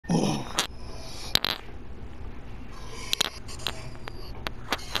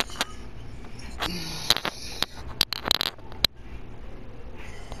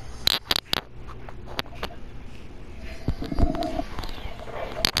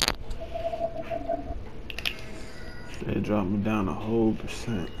It dropped me down a whole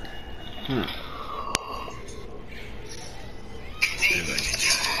percent.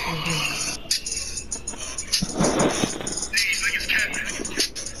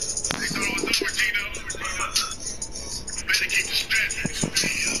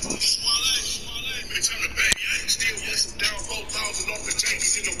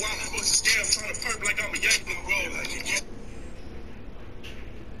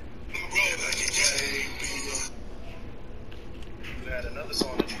 Another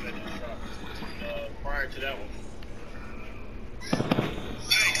song that you had to drop prior to that one. I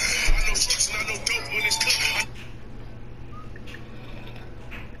know trucks and I know dope when it's cooked.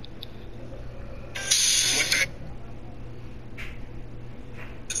 What that?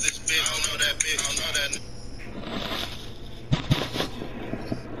 This bitch, I don't know that bitch. I don't know that.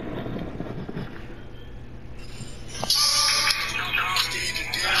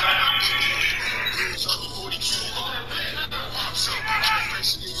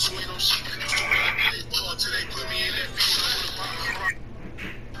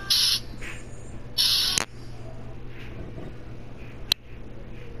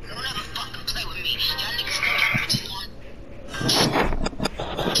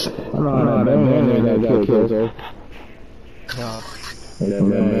 No, that man got killed, though. That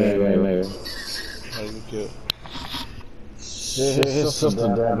man got killed. His sister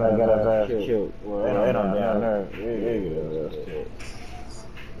got his ass killed. Well, they don't down there. They get his ass killed.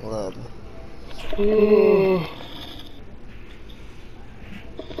 What happened?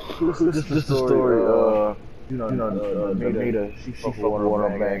 This is the story. You know, Nita, she fucked with one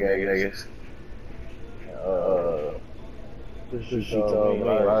of them bad niggas. She told me,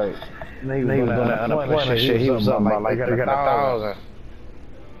 like, he was on that unemployment shit. He was something about like 300,000.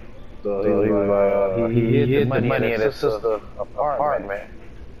 So he was like, he hid the money in his sister's apartment.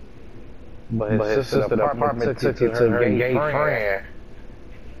 But his sister's apartment took it to her gay friend.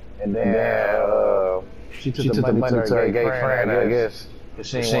 And then she took the money to her gay friend, I guess.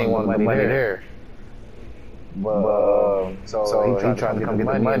 She ain't want the money there. But so he tried to come get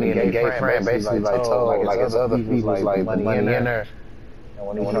the money, and the gay friend basically like told like his other people like the money in there. And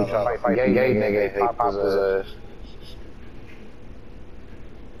when he tried to fight the gay nigga, they popped his ass.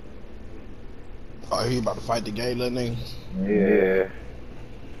 Oh, he about to fight the gay little nigga? Yeah.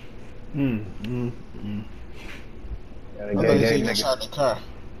 And the gay nigga shot in the car.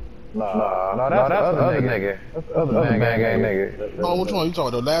 No, that's the other nigga. That's the other gay nigga. Oh, which one? You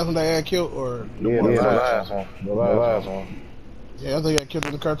talking about the last one they had killed, or the last one? The last one. Yeah, I think he got killed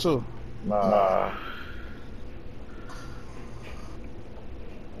in the car too. Nah.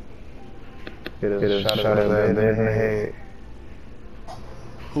 Hit his shot his ass in the head.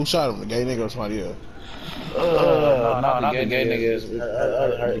 Who shot him? The gay nigga or somebody else? No, not the gay niggas.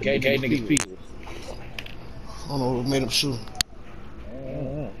 The gay niggas people. I don't know who made him shoot.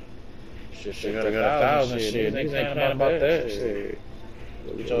 Shit, got 1,000 shit. Niggas ain't playing about that shit.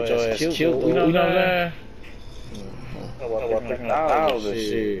 Your ass killed, you know what I'm saying? About 1,000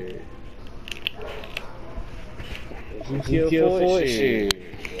 shit. You killed for it, shit.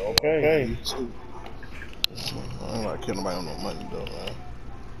 Okay. I ain't like killing nobody on no money though,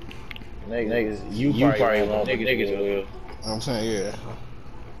 man. Niggas, you probably won't. Niggas will. You know what I'm saying? Yeah.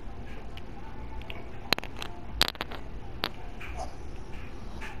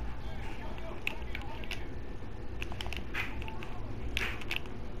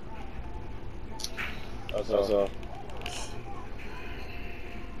 That's all.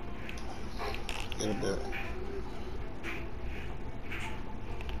 Get a bit.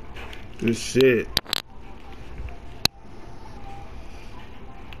 Good shit.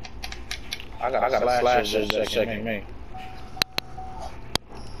 I got a slasher just checking me.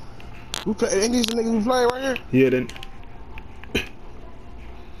 Who play? Ain't these the niggas who play right here? Yeah, then.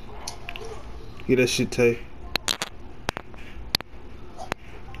 Get that shit, Tay.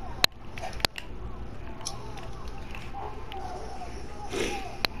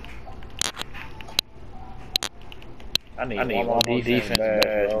 I need one more defense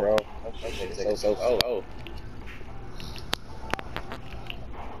badge, bro. So.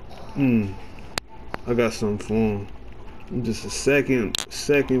 I got something for him. I'm just a second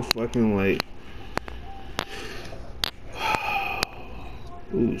fucking like.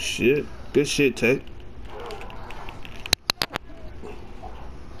 Ooh, shit. Good shit, Tay.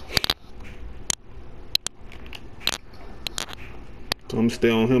 So I'm stay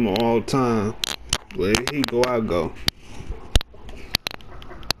on him all the time. Where he go, I go.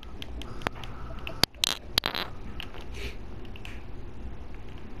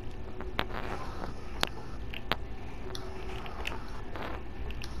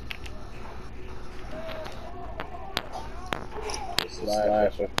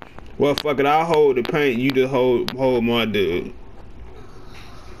 Slasher. Well, fuck it. I'll hold the paint. You just hold my dude.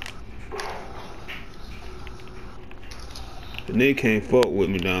 The nigga can't fuck with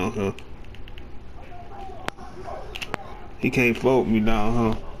me down, huh? He can't fuck with me down,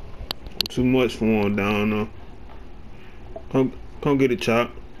 huh? Too much for him down, huh? Come get it,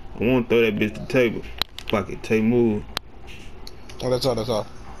 Chop. I want to throw that bitch to the table. Fuck it, take move. Oh, that's all.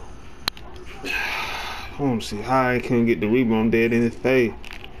 I want to see how I couldn't get the rebound dead in his face.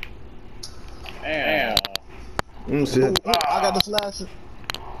 Damn. See. Ooh, I got the slasher.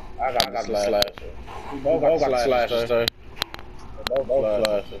 I got the slasher. We both got slashers, sir. Both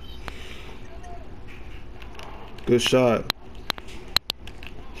slashers. Good shot.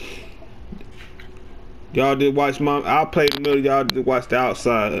 Y'all did watch I'll play the middle. Y'all did watch the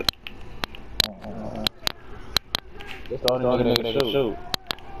outside. That's the only nigga that can shoot.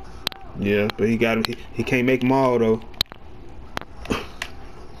 Yeah, but he got him. He can't make them all though.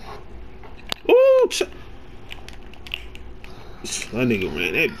 Ooh, that nigga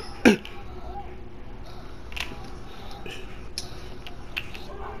ran that.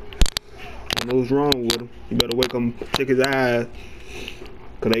 I don't know what's wrong with him. You better wake him, check his eyes,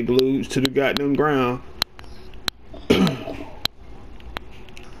 cause they glued to the goddamn ground.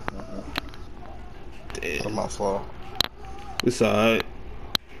 Damn, my fault. It's alright.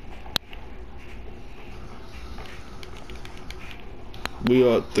 We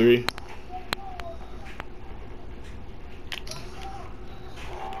are 3.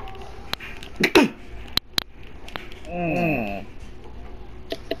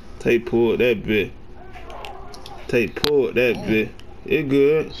 Tate pulled that bit. Tate pulled that bit. It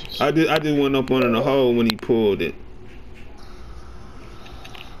good. I just went up under the hole when he pulled it.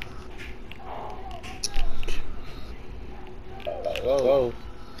 Go.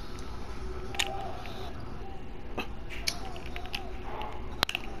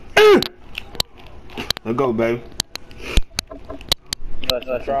 Let's go, baby.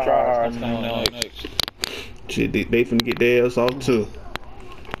 Let's try hard. Next. Shit, they finna get their ass off too.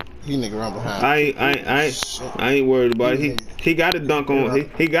 He nigga run behind. I ain't worried about it. He got to dunk on.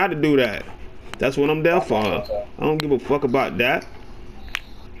 He got to do that. That's what I'm there for. I don't give a fuck about that.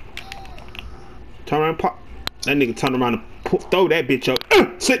 Turn around, pop. That nigga turn around and throw that bitch up.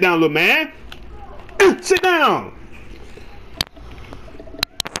 Sit down, little man. Sit down.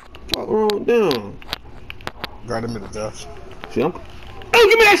 Fuck wrong with them? Right in the middle, Josh. See, oh,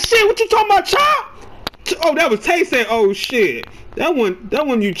 give me that shit. What you talking about, Chop? Oh, that was Tay saying, oh shit. That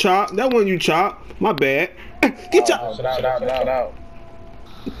one you Chop. That one you Chop. My bad. Get your. Sit out.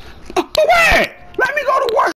 Where?